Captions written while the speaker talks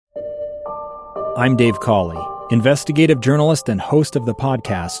I'm Dave Cawley, investigative journalist and host of the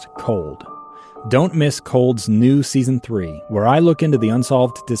podcast Cold. Don't miss Cold's new Season 3, where I look into the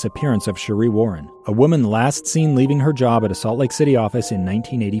unsolved disappearance of Cherie Warren, a woman last seen leaving her job at a Salt Lake City office in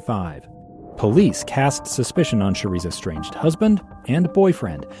 1985. Police cast suspicion on Cherie's estranged husband and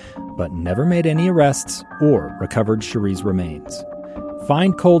boyfriend, but never made any arrests or recovered Cherie's remains.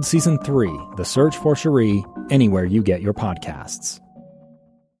 Find Cold Season 3, The Search for Cherie, anywhere you get your podcasts.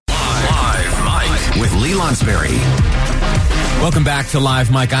 Live Mike with Lee Lonsberry. Welcome back to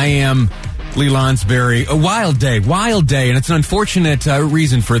Live Mike. I am Lee Lonsberry. A wild day, and it's an unfortunate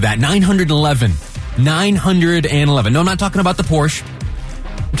reason for that. 911. No, I'm not talking about the Porsche.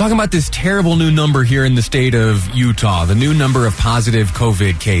 I'm talking about this terrible new number here in the state of Utah, the new number of positive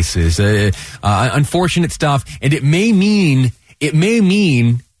COVID cases. Unfortunate stuff, and it may mean,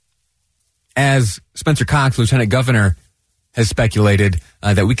 as Spencer Cox, Lieutenant Governor, has speculated,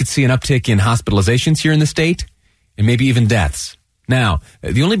 that we could see an uptick in hospitalizations here in the state and maybe even deaths. Now,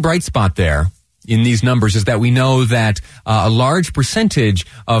 the only bright spot there in these numbers is that we know that a large percentage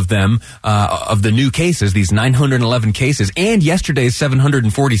of them, of the new cases, these 911 cases, and yesterday's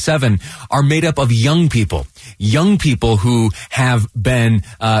 747, are made up of young people who have been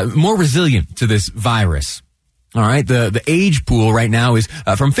more resilient to this virus. All right, the age pool right now is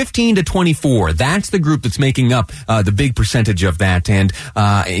from 15 to 24. That's the group that's making up the big percentage of that. And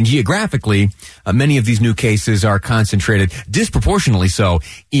geographically, many of these new cases are concentrated disproportionately so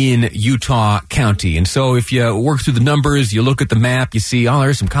in Utah County. And so if you work through the numbers, you look at the map, you see,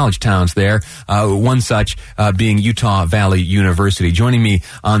 there's some college towns there. One such being Utah Valley University. Joining me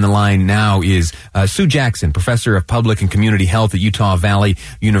on the line now is Sue Jackson, professor of public and community health at Utah Valley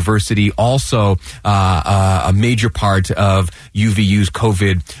University. Also, a major part of UVU's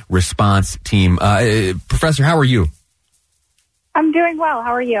COVID response team. Professor, how are you? I'm doing well.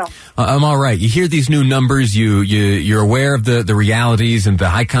 How are you? I'm all right. You hear these new numbers. You're aware of the realities and the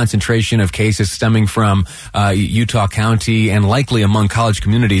high concentration of cases stemming from Utah County and likely among college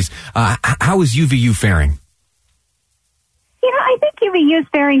communities. How is UVU faring? I think UVU is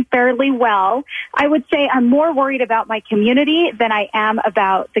faring fairly well. I would say I'm more worried about my community than I am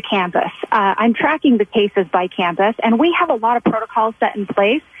about the campus. I'm tracking the cases by campus, and we have a lot of protocols set in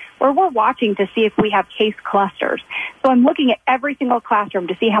place where we're watching to see if we have case clusters. So I'm looking at every single classroom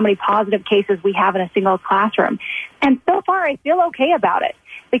to see how many positive cases we have in a single classroom. And so far, I feel okay about it.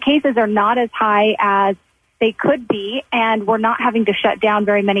 The cases are not as high as they could be, and we're not having to shut down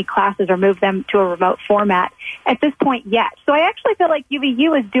very many classes or move them to a remote format at this point yet. So I actually feel like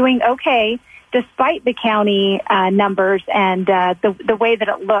UVU is doing okay despite the county numbers and the way that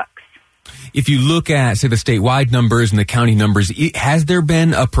it looks. If you look at, say, the statewide numbers and the county numbers, has there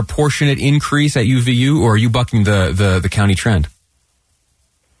been a proportionate increase at UVU, or are you bucking the county trend?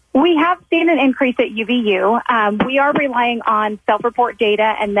 We have seen an increase at UVU. We are relying on self-report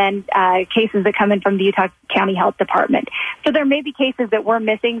data and then cases that come in from the Utah County Health Department. So there may be cases that we're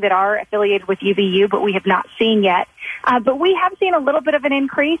missing that are affiliated with UVU, but we have not seen yet. But we have seen a little bit of an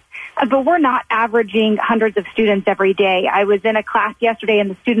increase, but we're not averaging hundreds of students every day. I was in a class yesterday,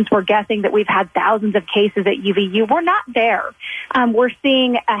 and the students were guessing that we've had thousands of cases at UVU. We're not there. We're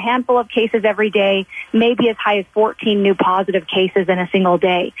seeing a handful of cases every day, maybe as high as 14 new positive cases in a single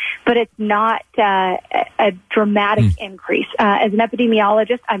day. But it's not a dramatic increase. As an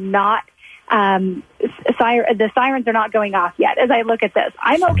epidemiologist, I'm not the sirens are not going off yet as I look at this.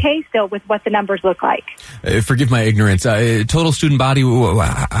 I'm okay still with what the numbers look like. Forgive my ignorance. Total student body,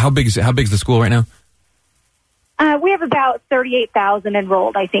 how big is the school right now? We have about 38,000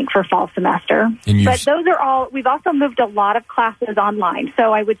 enrolled, I think, for fall semester. But those are all, we've also moved a lot of classes online.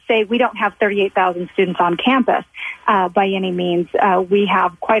 So I would say we don't have 38,000 students on campus by any means. We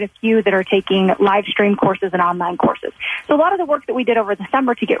have quite a few that are taking live stream courses and online courses. So a lot of the work that we did over the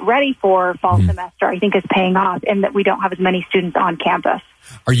summer to get ready for fall semester, I think, is paying off in that we don't have as many students on campus.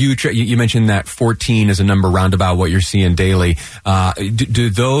 Are you mentioned that 14 is a number roundabout what you're seeing daily. Are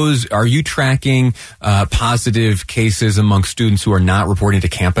you tracking positive cases among students who are not reporting to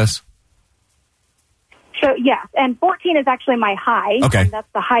campus? So, yes, and 14 is actually my high. Okay. And that's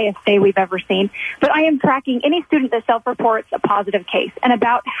the highest day we've ever seen. But I am tracking any student that self-reports a positive case. And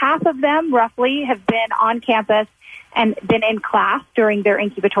about half of them, roughly, have been on campus and been in class during their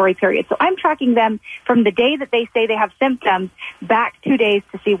incubatory period. So I'm tracking them from the day that they say they have symptoms back 2 days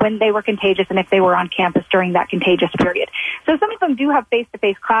to see when they were contagious and if they were on campus during that contagious period. So some of them do have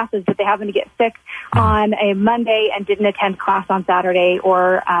face-to-face classes, but they happen to get sick on a Monday and didn't attend class on Saturday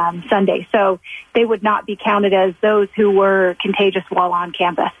or Sunday. So they would not be counted as those who were contagious while on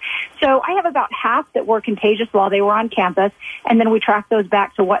campus. So I have about half that were contagious while they were on campus, and then we track those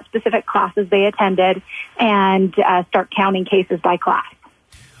back to what specific classes they attended and start counting cases by class.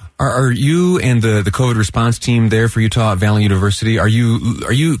 Are you and the COVID response team there for Utah Valley University, are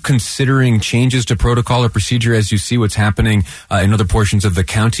you considering changes to protocol or procedure as you see what's happening in other portions of the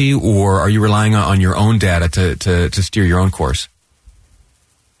county, or are you relying on your own data to steer your own course?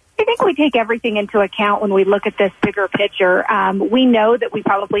 I think we take everything into account when we look at this bigger picture. We know that we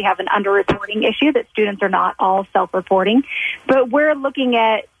probably have an underreporting issue, that students are not all self-reporting, but we're looking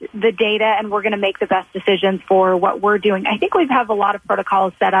at the data and we're going to make the best decisions for what we're doing. I think we have a lot of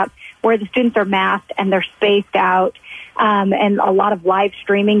protocols set up where the students are masked and they're spaced out, and a lot of live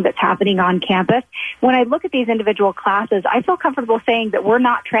streaming that's happening on campus. When I look at these individual classes, I feel comfortable saying that we're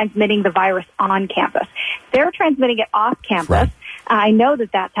not transmitting the virus on campus. They're transmitting it off campus. Right. I know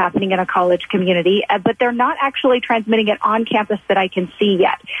that that's happening in a college community, but they're not actually transmitting it on campus that I can see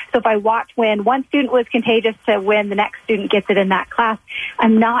yet. So if I watch when one student was contagious to when the next student gets it in that class,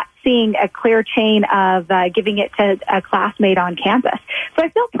 I'm not seeing a clear chain of giving it to a classmate on campus. So I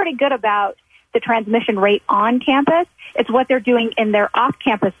feel pretty good about the transmission rate on campus. It's what they're doing in their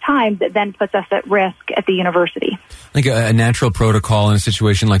off-campus time that then puts us at risk at the university. I think a natural protocol in a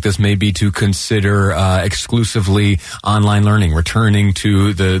situation like this may be to consider exclusively online learning, returning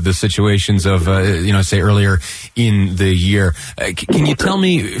to the situations of, say earlier in the year. Can you tell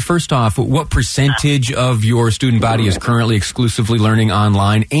me, first off, what percentage of your student body is currently exclusively learning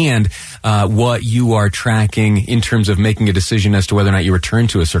online, and what you are tracking in terms of making a decision as to whether or not you return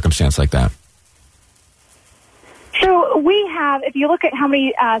to a circumstance like that? So we have, if you look at how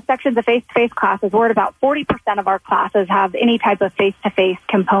many sections of face-to-face classes, we're at about 40% of our classes have any type of face-to-face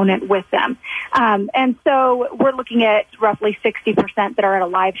component with them. And so we're looking at roughly 60% that are at a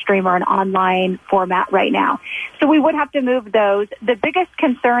live stream or an online format right now. So we would have to move those. The biggest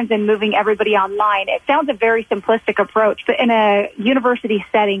concerns in moving everybody online, it sounds a very simplistic approach, but in a university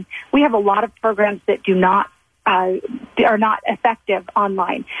setting, we have a lot of programs that are not effective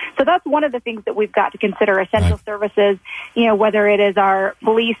online. So that's one of the things that we've got to consider. Essential services, whether it is our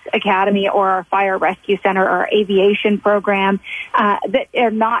police academy or our fire rescue center or our aviation program, that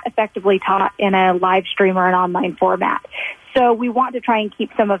are not effectively taught in a live stream or an online format. So we want to try and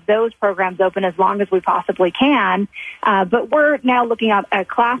keep some of those programs open as long as we possibly can. But we're now looking at a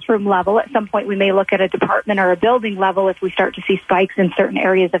classroom level. At some point, we may look at a department or a building level if we start to see spikes in certain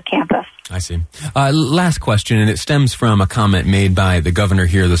areas of campus. I see. Last question, and it stems from a comment made by the governor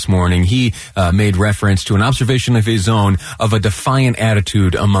here this morning. He made reference to an observation of his own of a defiant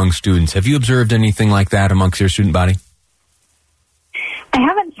attitude among students. Have you observed anything like that amongst your student body? I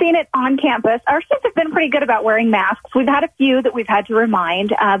haven't seen it on campus. Our students have been pretty good about wearing masks. We've had a few that we've had to remind,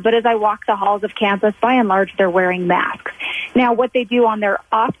 but as I walk the halls of campus, by and large, they're wearing masks. Now, what they do on their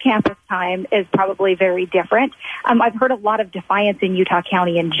off-campus time is probably very different. I've heard a lot of defiance in Utah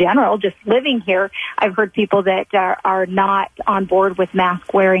County in general. Just living here, I've heard people that are not on board with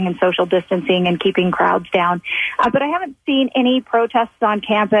mask wearing and social distancing and keeping crowds down. But I haven't seen any protests on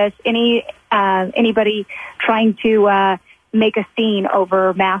campus, anybody trying to make a scene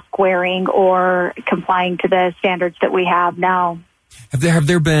over mask wearing or complying to the standards that we have now. Have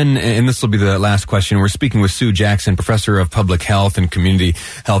there been, and this will be the last question, we're speaking with Sue Jackson, professor of public health and community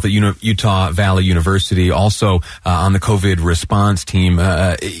health at Utah Valley University, also on the COVID response team.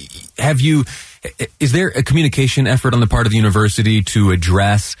 Is there a communication effort on the part of the university to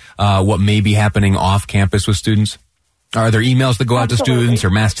address what may be happening off campus with students? Are there emails that go out to students or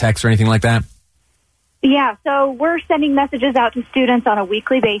mass texts or anything like that? Yeah, so we're sending messages out to students on a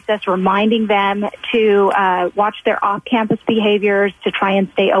weekly basis, reminding them to watch their off-campus behaviors, to try and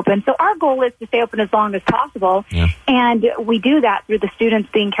stay open. So our goal is to stay open as long as possible, and we do that through the students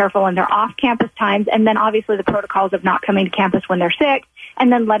being careful in their off-campus times, and then obviously the protocols of not coming to campus when they're sick,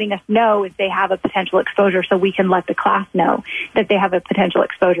 and then letting us know if they have a potential exposure so we can let the class know that they have a potential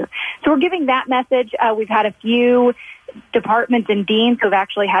exposure. So we're giving that message. We've had a few departments and deans who have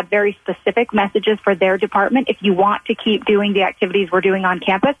actually had very specific messages for their department. If you want to keep doing the activities we're doing on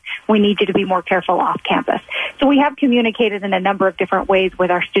campus, we need you to be more careful off campus. So we have communicated in a number of different ways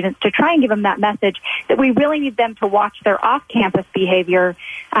with our students to try and give them that message that we really need them to watch their off-campus behavior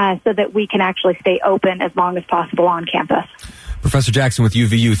so that we can actually stay open as long as possible on campus. Professor Jackson with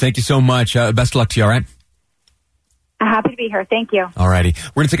UVU, thank you so much. Best of luck to you, all right? Happy to be here. Thank you. All righty.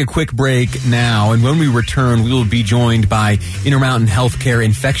 We're going to take a quick break now, and when we return, we will be joined by Intermountain Healthcare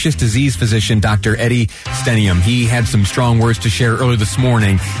infectious disease physician Dr. Eddie Stenium. He had some strong words to share earlier this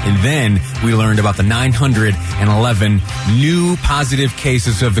morning, and then we learned about the 911 new positive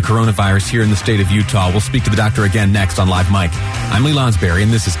cases of the coronavirus here in the state of Utah. We'll speak to the doctor again next on Live Mike. I'm Lee Lonsberry,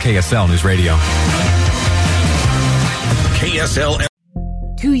 and this is KSL News Radio. KSL.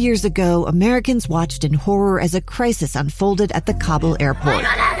 2 years ago, Americans watched in horror as a crisis unfolded at the Kabul airport.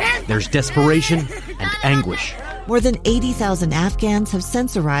 There's desperation and anguish. More than 80,000 Afghans have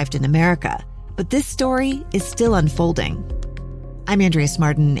since arrived in America, but this story is still unfolding. I'm Andrea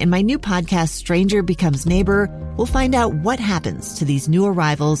Smartin. In my new podcast, Stranger Becomes Neighbor, we'll find out what happens to these new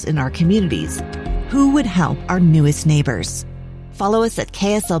arrivals in our communities. Who would help our newest neighbors? Follow us at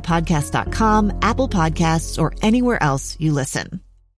kslpodcast.com, Apple Podcasts, or anywhere else you listen.